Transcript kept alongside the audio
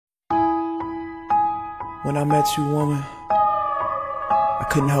When I met you, woman, I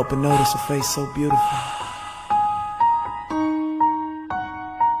couldn't help but notice a face so beautiful.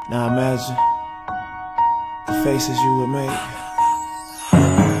 Now imagine the faces you would make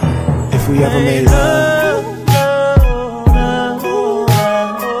if we ever made love.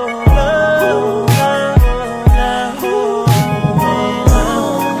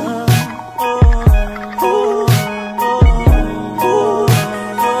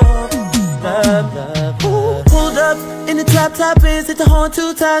 Top ends, hit the horn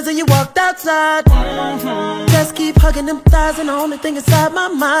 2 times and you walked outside. Just keep hugging them thighs and the only thing inside my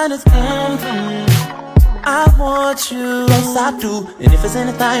mind is I want you, yes I do. And if it's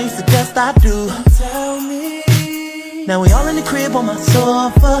anything you suggest I do, tell me. Now we all in the crib on my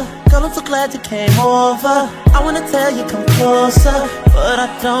sofa. Girl, I'm so glad you came over. I wanna tell you come closer, but I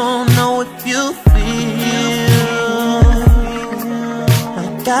don't know if you feel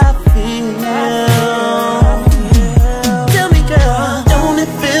like I feel.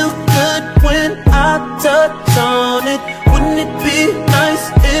 Touch on it. Wouldn't it be nice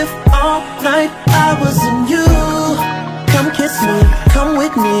if all night I was in you? Come kiss me, come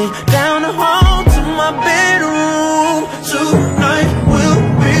with me down the hall to my bedroom. Tonight we'll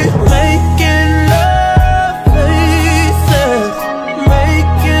be making love faces,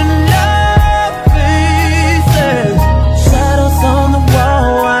 making love faces. Shadows on the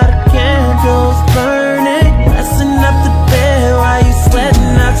wall while the candles burning, messing up the bed while you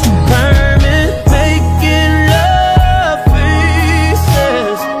sweating out your burn.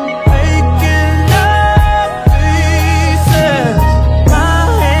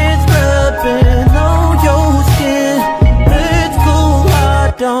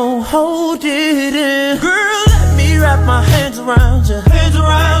 Don't hold it in. Girl, let me wrap my hands around you. Hands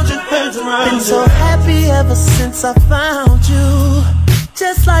around you, hands around you. Been so happy ever since I found you.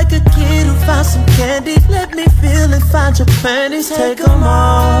 Just like a kid who found some candy. Let me feel and find your panties. Take them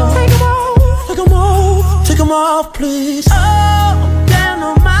off. Take them off. Take them off. Take them off, please. Oh, I'm down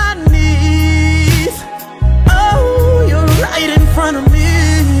on my knees. Oh, you're right in front of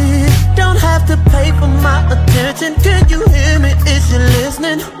me. Don't have to pay for my attention. Can you hear me? Is you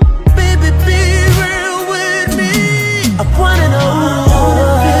listening? Baby, be real with me. I wanna know, don't it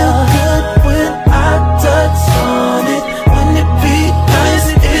feel good when I touch on it? Wouldn't it be nice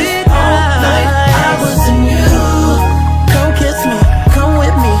if all night I was in you? Come kiss me, come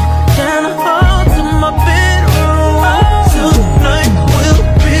with me down the hall to my bedroom. Tonight we'll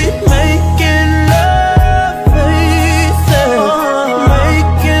be making love faces,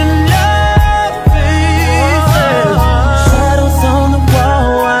 making love faces. Shadows on the wall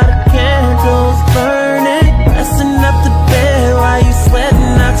while the candles burning, messing up the bed while you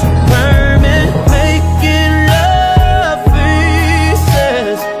sweating out your vermin. Making love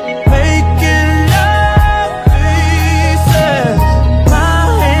faces, making love faces. My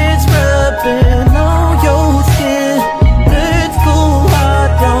hands rubbing on your skin. Let's go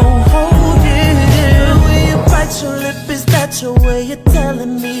hard, don't hold it in. When you bite your lip, is that your way of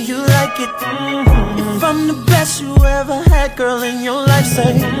telling me you like it? If I'm the best you ever had, girl, in your life,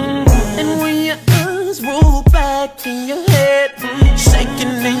 say. And when your eyes roll back in your head,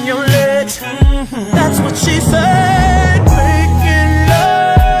 shaking in your legs, that's what she said. Making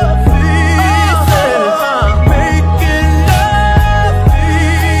love faces, making love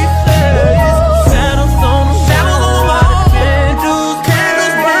faces. Shadows on the wall, candles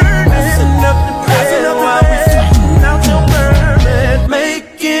burn, messing up the bed while we sweating out your vermin.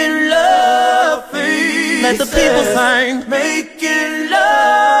 Making love faces. Let the people sing. Making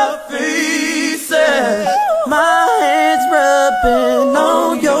love faces. My hands rubbing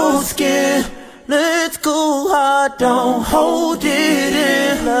on your skin. Let's go hard, don't hold it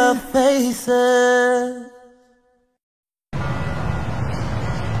in. Love faces.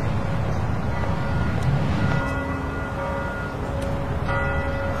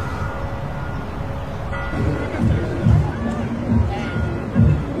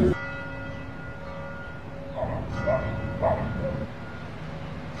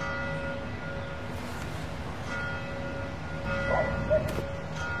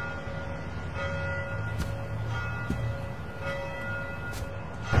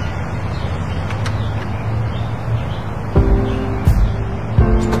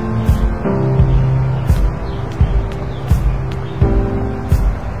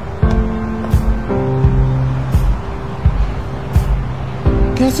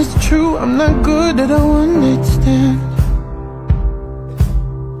 Guess it's true, I'm not good at a one-night stand,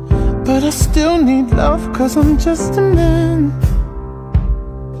 but I still need love, cause I'm just a man.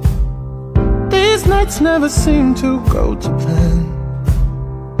 nights never seem to go to plan.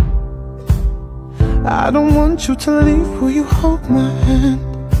 I don't want you to leave. Will you hold my hand?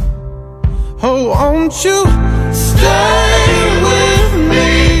 Oh, won't you stay with me?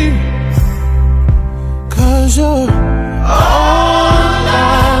 'Cause you're all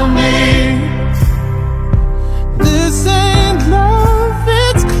I need. This ain't love,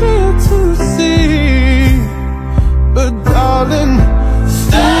 it's clear to see. But darling,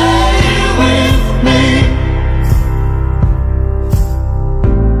 stay with me.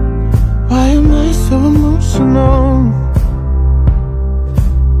 Why am I so emotional?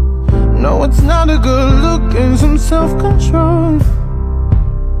 No, it's not a good look and some self-control.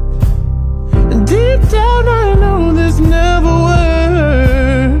 And deep down I know this never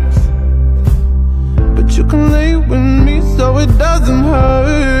works, but you can lay with me so it doesn't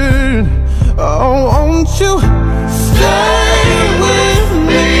hurt. Oh, won't you stay with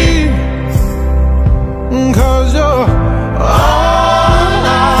me? 'Cause you're all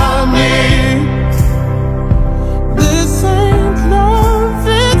I need. This ain't love,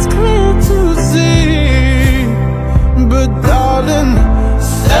 it's clear to see. But darling,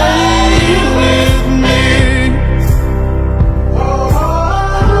 stay with me.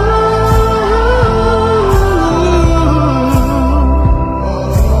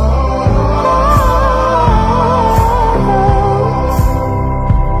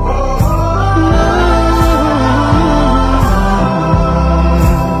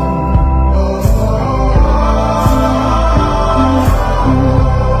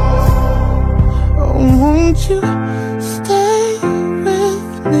 Won't you stay with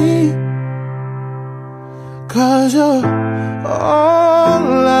me? 'Cause you're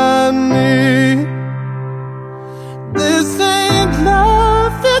all I need. This ain't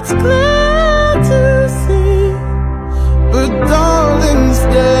love, it's clear to see. But darling,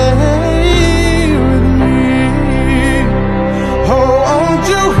 stay with me. Oh, won't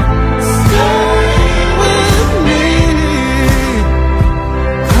you stay with me?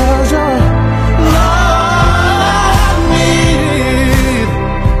 'Cause you're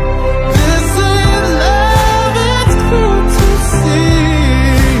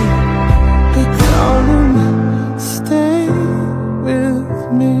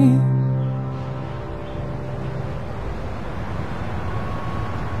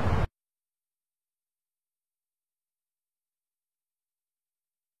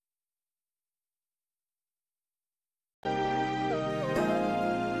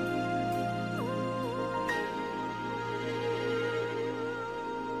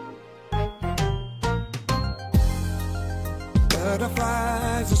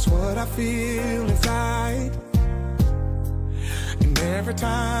butterflies is what I feel inside. And every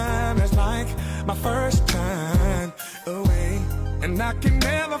time it's like my first time away. And I can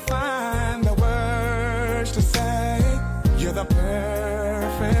never find the words to say. You're the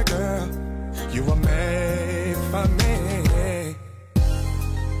perfect girl, you were made for me.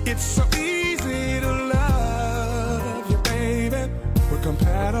 It's so easy to love you, baby. We're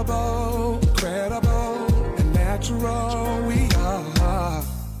compatible, credible, and natural we are.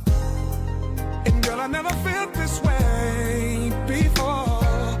 And girl, I never felt this way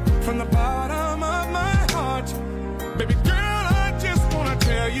before. From the bottom of my heart, baby girl, I just wanna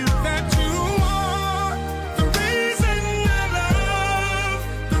tell you that you are the reason I love,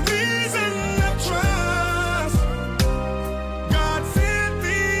 the reason I trust. God sent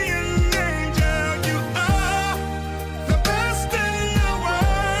me an angel. You are the best in the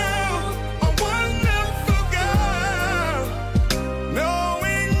world, a wonderful girl.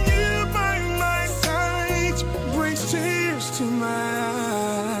 Knowing you by my side brings tears to my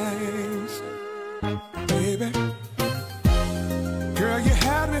eyes. Baby, girl, you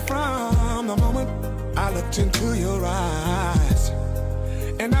had me from the moment I looked into your eyes.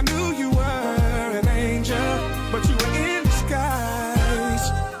 And I knew you were an angel, but you were in disguise.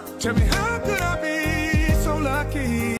 Tell me, how could